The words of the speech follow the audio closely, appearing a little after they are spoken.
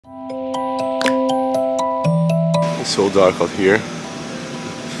So dark out here.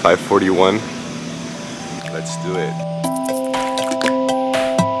 5:41. Let's do it.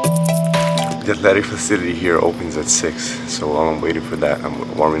 The athletic facility here opens at 6, so while I'm waiting for that,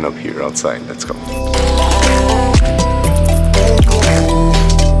 I'm warming up here outside. Let's go.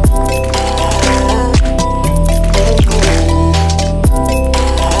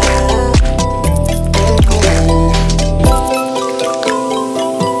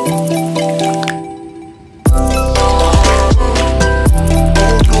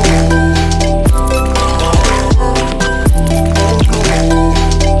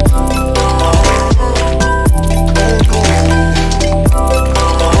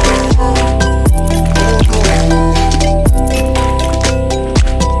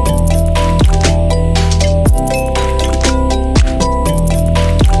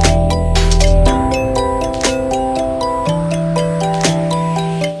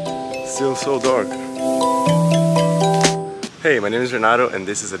 Still so dark. Hey, my name is Renato and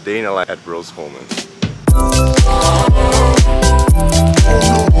this is a day in a life at Rose-Hulman.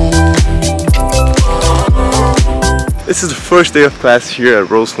 This is the first day of class here at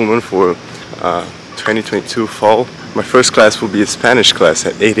Rose-Hulman for 2022 fall. My first class will be a Spanish class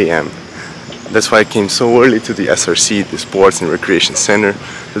at 8 a.m. That's why I came so early to the SRC, the Sports and Recreation Center,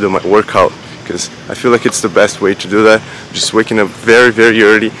 to do my workout. Because I feel like it's the best way to do that, just waking up very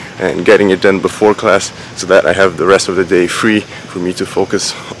early and getting it done before class so that I have the rest of the day free for me to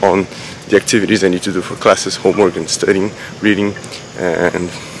focus on the activities I need to do for classes, homework and studying, reading,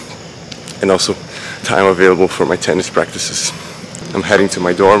 and also time available for my tennis practices. I'm heading to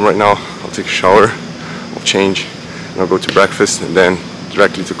my dorm right now. I'll take a shower, I'll change, and I'll go to breakfast and then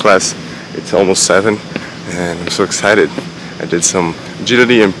directly to class. It's almost 7 and I'm so excited. I did some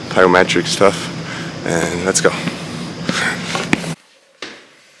agility and plyometric stuff, and let's go.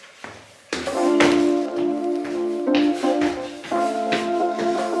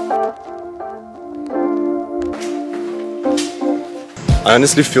 I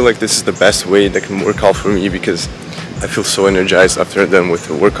honestly feel like this is the best way that can work out for me because I feel so energized after I'm done with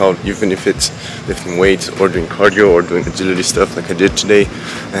the workout, even if it's lifting weights or doing cardio or doing agility stuff like I did today.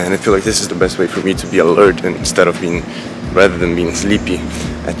 And I feel like this is the best way for me to be alert and rather than being sleepy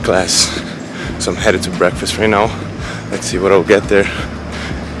at class. So I'm headed to breakfast right now. Let's see what I'll get there.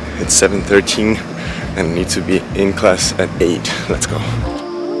 It's 7:13 and I need to be in class at 8. Let's go.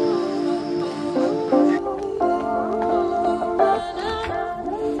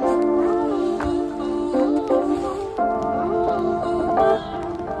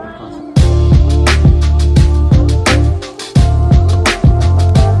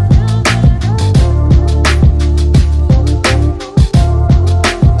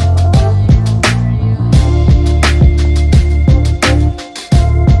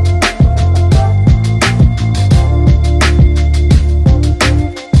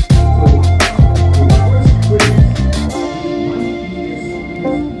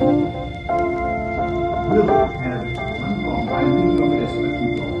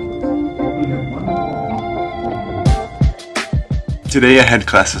 Today I had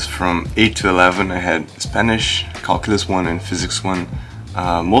classes from 8 to 11. I had Spanish, Calculus 1 and Physics 1.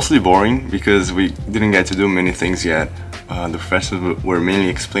 Mostly boring because we didn't get to do many things yet. The professors were mainly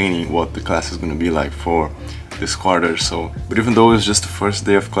explaining what the class is going to be like for this quarter. But even though it's just the first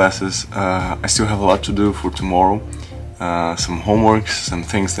day of classes, I still have a lot to do for tomorrow. Some homeworks, some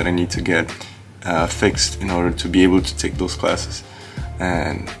things that I need to get fixed in order to be able to take those classes.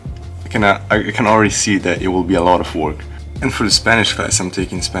 And I can already see that it will be a lot of work. And for the Spanish class, I'm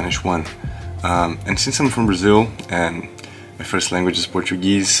taking Spanish 1. And since I'm from Brazil and my first language is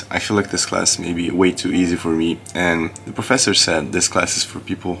Portuguese, I feel like this class may be way too easy for me. And the professor said this class is for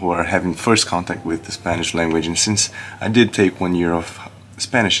people who are having first contact with the Spanish language. And since I did take 1 year of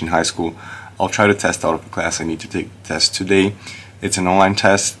Spanish in high school, I'll try to test out of the class I need to take the test today. It's an online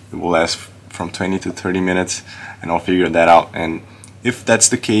test. It will last from 20 to 30 minutes and I'll figure that out. And if that's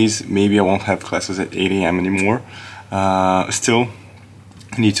the case, maybe I won't have classes at 8 a.m. anymore. Still,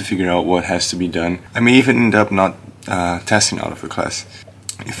 I need to figure out what has to be done. I may even end up not testing out of the class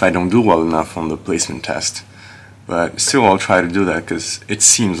if I don't do well enough on the placement test. But still, I'll try to do that because it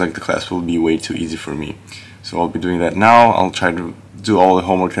seems like the class will be way too easy for me. So I'll be doing that now. I'll try to do all the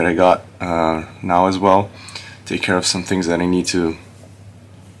homework that I got now as well. Take care of some things that I need to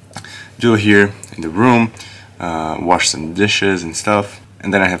do here in the room. Wash some dishes and stuff.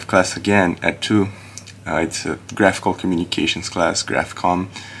 And then I have class again at 2. It's a graphical communications class, GraphCom,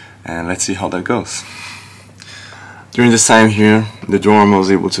 and let's see how that goes. During this time here in the dorm, I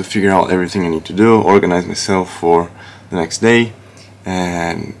was able to figure out everything I need to do, organize myself for the next day,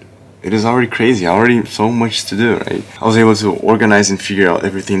 and it is already crazy. Already so much to do, right? I was able to organize and figure out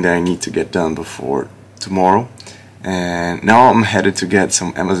everything that I need to get done before tomorrow. And now I'm headed to get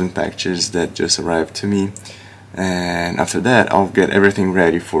some Amazon packages that just arrived to me. And after that, I'll get everything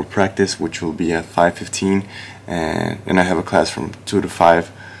ready for practice, which will be at 5:15. And I have a class from 2 to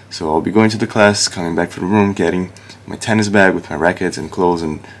 5. So I'll be going to the class, coming back to the room, getting my tennis bag with my rackets and clothes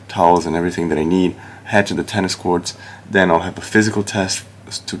and towels and everything that I need, head to the tennis courts. Then I'll have a physical test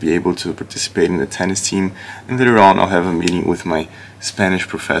to be able to participate in the tennis team, and later on I'll have a meeting with my Spanish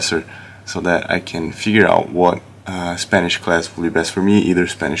professor so that I can figure out what Spanish class will be best for me, either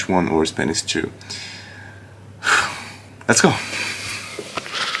Spanish 1 or Spanish 2. Let's go!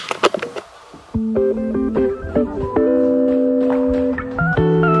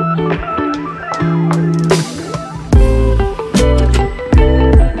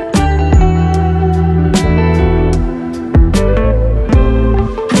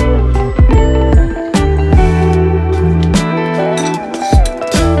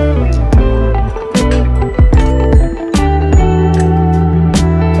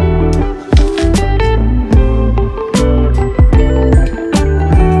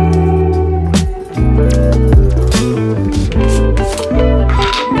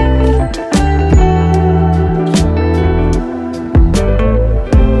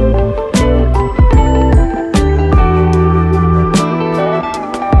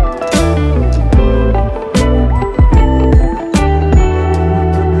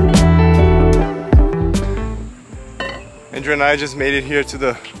 Andrew and I just made it here to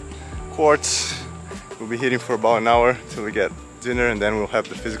the courts. We'll be hitting for about an hour till we get dinner, and then we'll have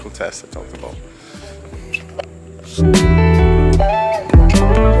the physical test I talked about.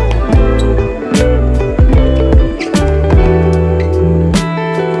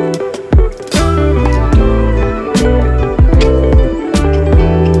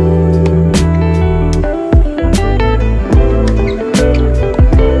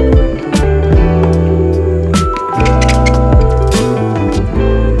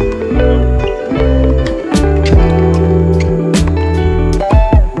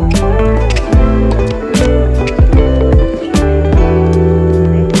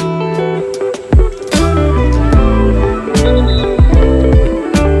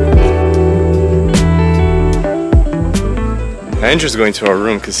 Andrew's going to our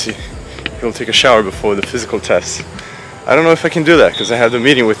room because he'll take a shower before the physical test. I don't know if I can do that because I have the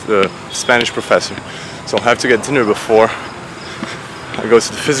meeting with the Spanish professor, so I'll have to get dinner before I go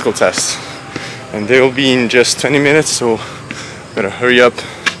to the physical test, and they will be in just 20 minutes, so I'm gonna hurry up,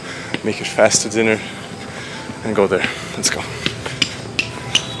 make it fast to dinner, and go there. Let's go.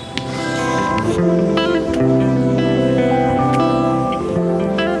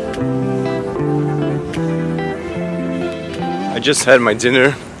 I just had my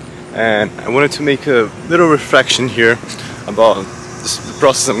dinner, and I wanted to make a little reflection here about the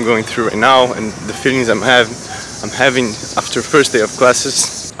process I'm going through right now and the feelings I'm having after first day of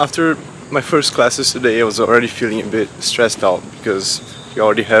classes. After my first classes today, I was already feeling a bit stressed out because we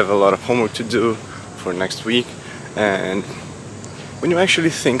already have a lot of homework to do for next week. And when you actually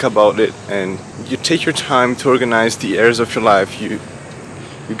think about it and you take your time to organize the areas of your life you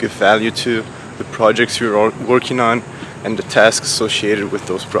give value to, the projects you're working on, and the tasks associated with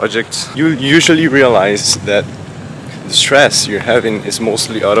those projects, you usually realize that the stress you're having is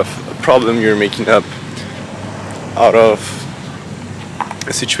mostly out of a problem you're making up out of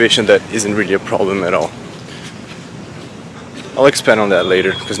a situation that isn't really a problem at all. I'll expand on that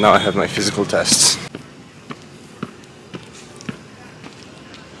later because now I have my physical tests.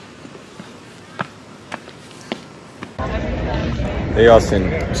 Hey Austin,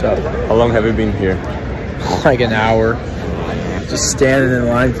 what's up? How long have you been here? Like an hour. Just standing in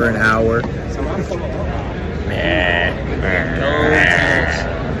line for an hour.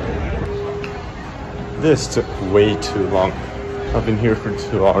 This took way too long. I've been here for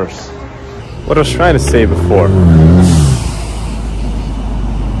 2 hours. What I was trying to say before.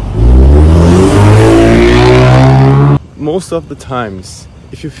 Most of the times,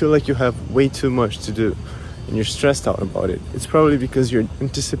 if you feel like you have way too much to do and you're stressed out about it, it's probably because you're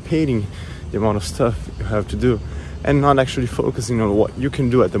anticipating the amount of stuff you have to do and not actually focusing on what you can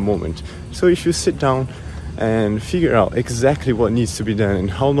do at the moment. So if you sit down and figure out exactly what needs to be done and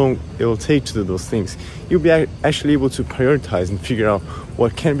how long it will take to do those things, you'll be actually able to prioritize and figure out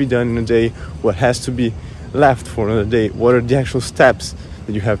what can be done in a day, what has to be left for another day, what are the actual steps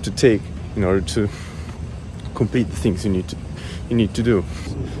that you have to take in order to complete the things you need to do.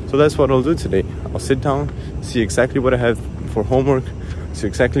 So that's what I'll do today. I'll sit down, see exactly what I have for homework, see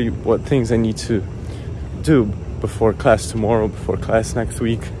exactly what things I need to do before class tomorrow, before class next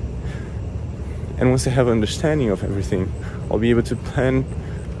week, And once I have understanding of everything, I'll be able to plan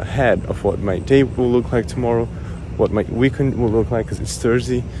ahead of what my day will look like tomorrow, what my weekend will look like, because it's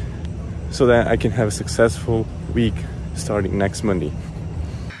Thursday, so that I can have a successful week starting next Monday.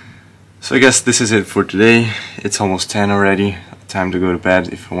 So I guess this is it for today. It's almost 10 already. Time to go to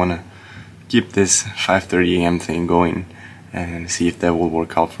bed if I want to keep this 5:30 a.m. thing going and see if that will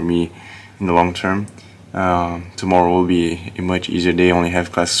work out for me in the long term. Tomorrow will be a much easier day. I only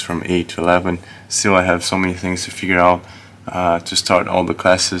have classes from 8 to 11. Still, I have so many things to figure out to start all the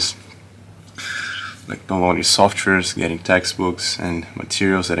classes, like downloading softwares, getting textbooks and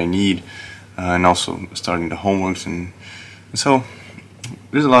materials that I need, and also starting the homeworks, and so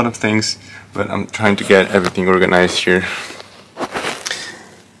there's a lot of things, but I'm trying to get everything organized here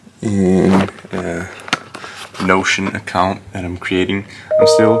in a Notion account that I'm creating. I'm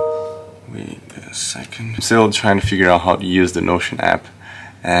still trying to figure out how to use the Notion app,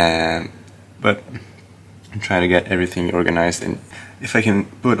 but I'm trying to get everything organized, and if I can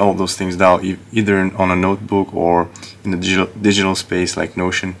put all those things down either on a notebook or in the digital space like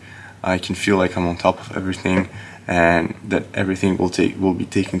Notion, I can feel like I'm on top of everything, and that everything will be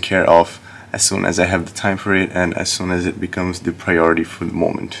taken care of as soon as I have the time for it and as soon as it becomes the priority for the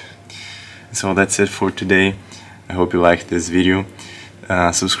moment. So that's it for today. I hope you liked this video.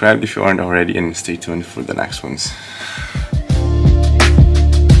 Subscribe if you aren't already, and stay tuned for the next ones.